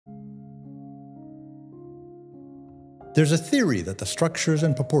There's a theory that the structures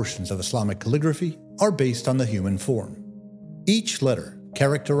and proportions of Islamic calligraphy are based on the human form. Each letter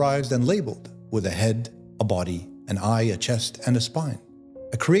characterized and labeled with a head, a body, an eye, a chest, and a spine.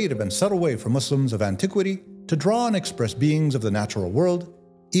 A creative and subtle way for Muslims of antiquity to draw and express beings of the natural world,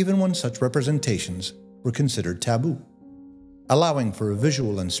 even when such representations were considered taboo, allowing for a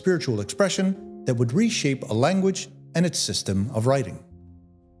visual and spiritual expression that would reshape a language and its system of writing.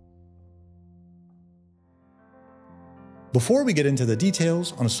 Before we get into the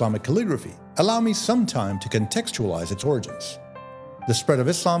details on Islamic calligraphy, allow me some time to contextualize its origins. The spread of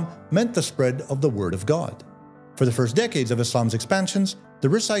Islam meant the spread of the Word of God. For the first decades of Islam's expansions, the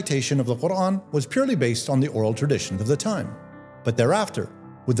recitation of the Quran was purely based on the oral traditions of the time. But thereafter,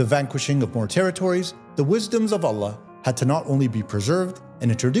 with the vanquishing of more territories, the wisdoms of Allah had to not only be preserved and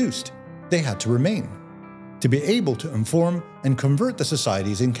introduced, they had to remain, to be able to inform and convert the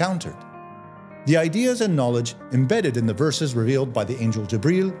societies encountered. The ideas and knowledge embedded in the verses revealed by the angel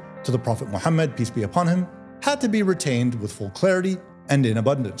Jibreel to the Prophet Muhammad, peace be upon him, had to be retained with full clarity and in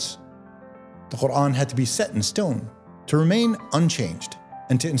abundance. The Quran had to be set in stone, to remain unchanged,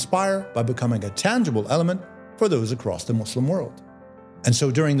 and to inspire by becoming a tangible element for those across the Muslim world. And so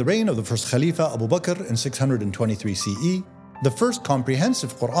during the reign of the first Khalifa Abu Bakr in 623 CE, the first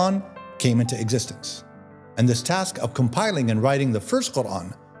comprehensive Quran came into existence. And this task of compiling and writing the first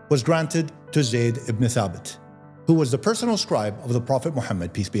Quran was granted to Zayd ibn Thabit, who was the personal scribe of the Prophet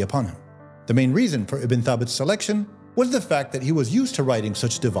Muhammad, peace be upon him. The main reason for Ibn Thabit's selection was the fact that he was used to writing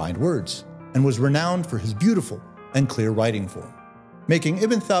such divine words and was renowned for his beautiful and clear writing form, making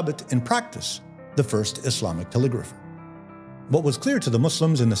Ibn Thabit in practice the first Islamic calligrapher. What was clear to the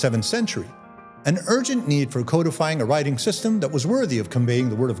Muslims in the 7th century, an urgent need for codifying a writing system that was worthy of conveying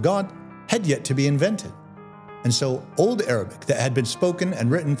the Word of God had yet to be invented. And so Old Arabic that had been spoken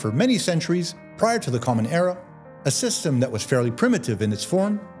and written for many centuries prior to the Common Era, a system that was fairly primitive in its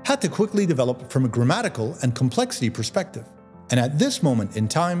form, had to quickly develop from a grammatical and complexity perspective. And at this moment in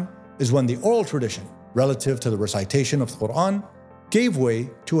time is when the oral tradition, relative to the recitation of the Quran, gave way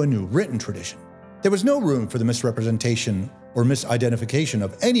to a new written tradition. There was no room for the misrepresentation or misidentification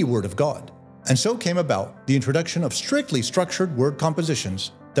of any word of God, and so came about the introduction of strictly structured word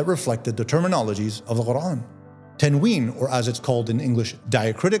compositions that reflected the terminologies of the Quran. Tanween, or as it's called in English,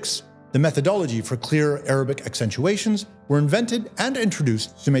 diacritics, the methodology for clear Arabic accentuations, were invented and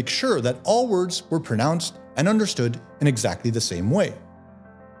introduced to make sure that all words were pronounced and understood in exactly the same way.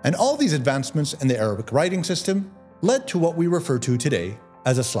 And all these advancements in the Arabic writing system led to what we refer to today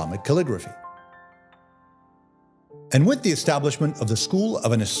as Islamic calligraphy. And with the establishment of the school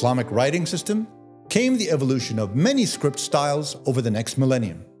of an Islamic writing system came the evolution of many script styles over the next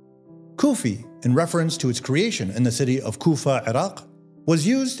millennium. Kufi, in reference to its creation in the city of Kufa, Iraq, was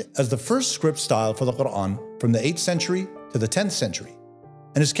used as the first script style for the Quran from the 8th century to the 10th century,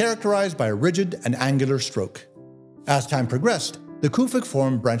 and is characterized by a rigid and angular stroke. As time progressed, the Kufic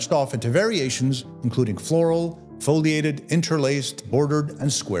form branched off into variations including floral, foliated, interlaced, bordered,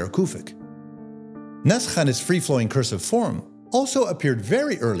 and square Kufic. Naskh and its free-flowing cursive form also appeared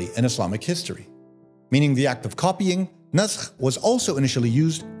very early in Islamic history, meaning the act of copying. Naskh was also initially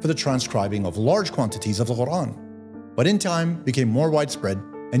used for the transcribing of large quantities of the Quran, but in time became more widespread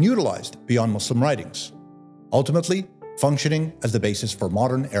and utilized beyond Muslim writings, ultimately functioning as the basis for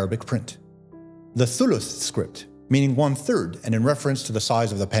modern Arabic print. The Thuluth script, meaning 1/3 and in reference to the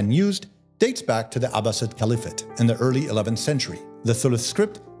size of the pen used, dates back to the Abbasid Caliphate in the early 11th century. The Thuluth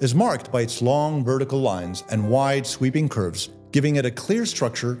script is marked by its long vertical lines and wide sweeping curves, giving it a clear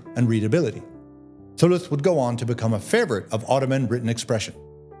structure and readability. Thuluth would go on to become a favorite of Ottoman written expression.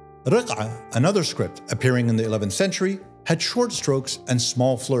 Riq'a, another script appearing in the 11th century, had short strokes and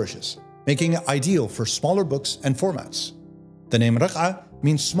small flourishes, making it ideal for smaller books and formats. The name Riq'a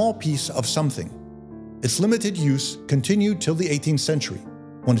means small piece of something. Its limited use continued till the 18th century,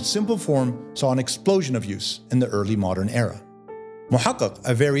 when its simple form saw an explosion of use in the early modern era. Muhaqqaq,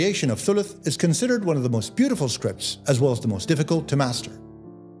 a variation of Thuluth, is considered one of the most beautiful scripts as well as the most difficult to master.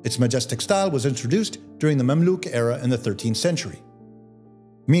 Its majestic style was introduced during the Mamluk era in the 13th century.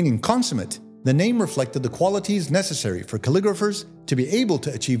 Meaning consummate, the name reflected the qualities necessary for calligraphers to be able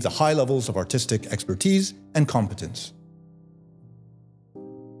to achieve the high levels of artistic expertise and competence.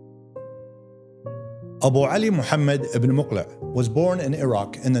 Abu Ali Muhammad ibn Muqla' was born in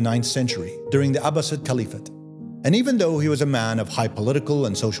Iraq in the 9th century during the Abbasid Caliphate. And even though he was a man of high political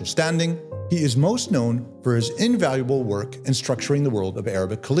and social standing, he is most known for his invaluable work in structuring the world of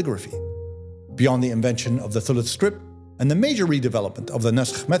Arabic calligraphy. Beyond the invention of the Thuluth script and the major redevelopment of the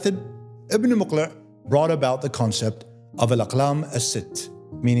Naskh method, Ibn Muqla' brought about the concept of al-aqlam as-sitt,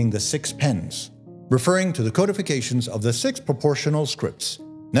 meaning the 6 pens, referring to the codifications of the 6 proportional scripts: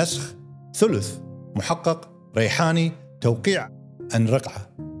 Nasakh, Thuluth, Muhaqqaq, Rayhani, Tawqi', and Raq'a.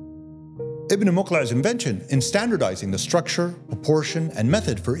 Ibn Muqla''s invention in standardizing the structure, proportion, and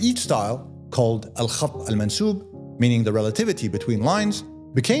method for each style, called al-Khatt al-Mansub, meaning the relativity between lines,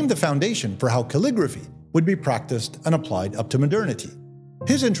 became the foundation for how calligraphy would be practiced and applied up to modernity.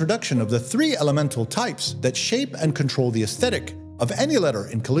 His introduction of the 3 elemental types that shape and control the aesthetic of any letter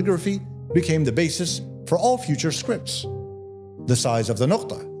in calligraphy became the basis for all future scripts. The size of the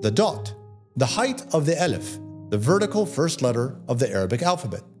nuqta, the dot, the height of the alif, the vertical first letter of the Arabic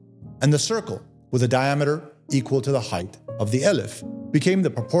alphabet, and the circle with a diameter equal to the height of the alif became the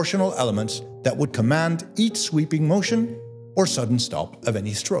proportional elements that would command each sweeping motion or sudden stop of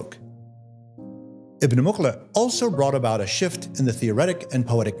any stroke. Ibn Muqla also brought about a shift in the theoretic and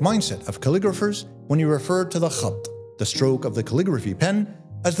poetic mindset of calligraphers when he referred to the khatt, the stroke of the calligraphy pen,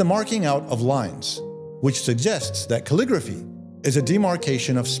 as the marking out of lines, which suggests that calligraphy is a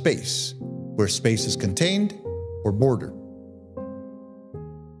demarcation of space, where space is contained or bordered.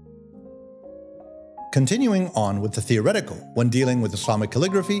 Continuing on with the theoretical when dealing with Islamic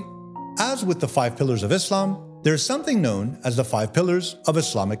calligraphy, as with the 5 pillars of Islam, there is something known as the 5 pillars of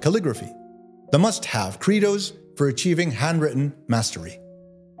Islamic calligraphy, the must-have credos for achieving handwritten mastery.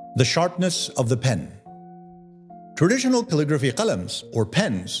 The sharpness of the pen. Traditional calligraphy qalams, or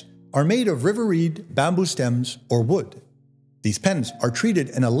pens, are made of river reed, bamboo stems, or wood. These pens are treated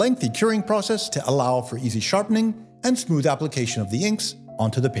in a lengthy curing process to allow for easy sharpening and smooth application of the inks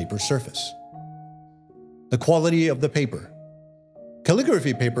onto the paper surface. The quality of the paper.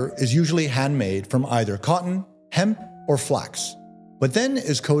 Calligraphy paper is usually handmade from either cotton, hemp, or flax, but then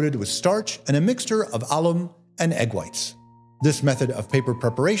is coated with starch and a mixture of alum and egg whites. This method of paper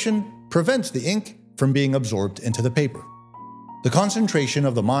preparation prevents the ink from being absorbed into the paper. The concentration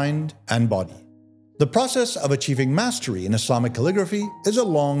of the mind and body. The process of achieving mastery in Islamic calligraphy is a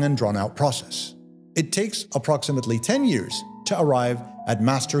long and drawn-out process. It takes approximately 10 years to arrive at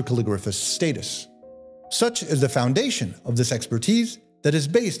master calligraphist status. Such is the foundation of this expertise that is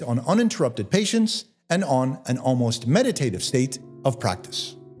based on uninterrupted patience and on an almost meditative state of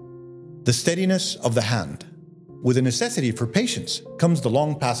practice. The steadiness of the hand. With a necessity for patience comes the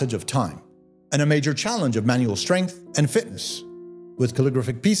long passage of time, and a major challenge of manual strength and fitness. With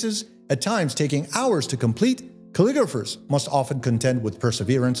calligraphic pieces at times taking hours to complete, calligraphers must often contend with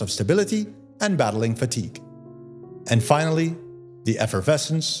perseverance of stability and battling fatigue. And finally, the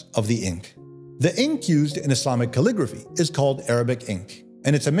effervescence of the ink. The ink used in Islamic calligraphy is called Arabic ink,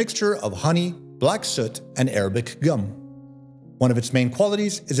 and it's a mixture of honey, black soot, and Arabic gum. One of its main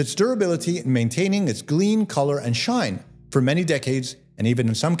qualities is its durability in maintaining its gleam, color, and shine for many decades, and even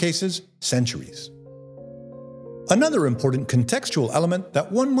in some cases, centuries. Another important contextual element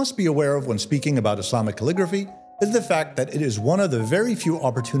that one must be aware of when speaking about Islamic calligraphy is the fact that it is one of the very few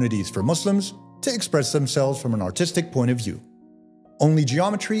opportunities for Muslims to express themselves from an artistic point of view. Only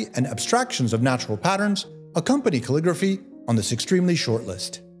geometry and abstractions of natural patterns accompany calligraphy on this extremely short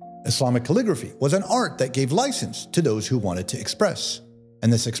list. Islamic calligraphy was an art that gave license to those who wanted to express,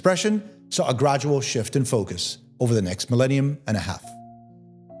 and this expression saw a gradual shift in focus over the next millennium and a half.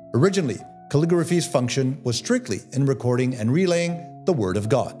 Originally, calligraphy's function was strictly in recording and relaying the word of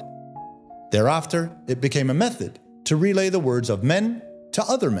God. Thereafter, it became a method to relay the words of men to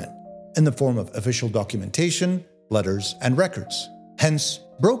other men in the form of official documentation, letters, and records. Hence,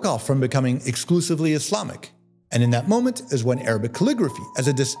 broke off from becoming exclusively Islamic, and in that moment is when Arabic calligraphy as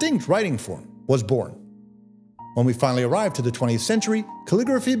a distinct writing form was born. When we finally arrived to the 20th century,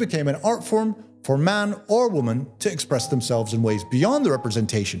 calligraphy became an art form for man or woman to express themselves in ways beyond the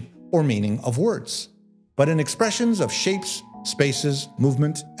representation or meaning of words, but in expressions of shapes, spaces,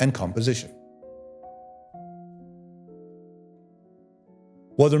 movement, and composition.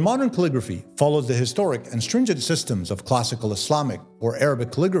 Whether modern calligraphy follows the historic and stringent systems of classical Islamic or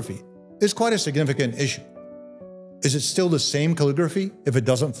Arabic calligraphy is quite a significant issue. Is it still the same calligraphy if it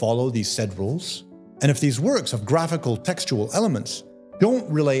doesn't follow these said rules? And if these works of graphical textual elements don't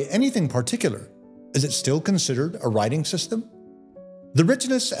relay anything particular, is it still considered a writing system? The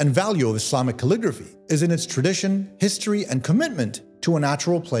richness and value of Islamic calligraphy is in its tradition, history, and commitment to a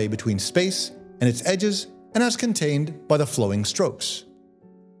natural play between space and its edges and as contained by the flowing strokes.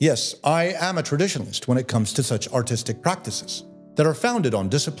 Yes, I am a traditionalist when it comes to such artistic practices that are founded on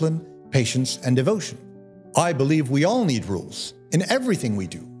discipline, patience, and devotion. I believe we all need rules in everything we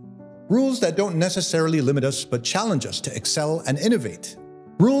do. Rules that don't necessarily limit us but challenge us to excel and innovate.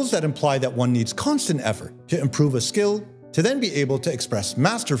 Rules that imply that one needs constant effort to improve a skill to then be able to express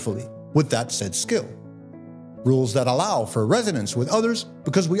masterfully with that said skill. Rules that allow for resonance with others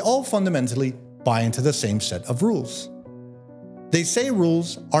because we all fundamentally buy into the same set of rules. They say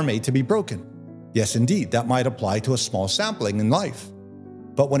rules are made to be broken. Yes, indeed, that might apply to a small sampling in life.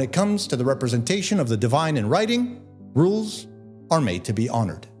 But when it comes to the representation of the divine in writing, rules are made to be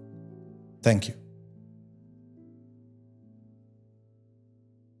honored. Thank you.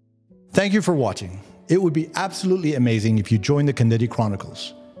 Thank you for watching. It would be absolutely amazing if you joined the Candidi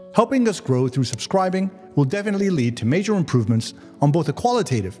Chronicles. Helping us grow through subscribing will definitely lead to major improvements on both a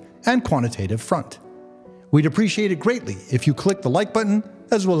qualitative and quantitative front. We'd appreciate it greatly if you click the like button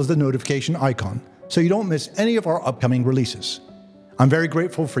as well as the notification icon so you don't miss any of our upcoming releases. I'm very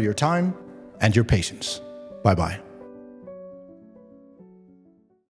grateful for your time and your patience. Bye-bye.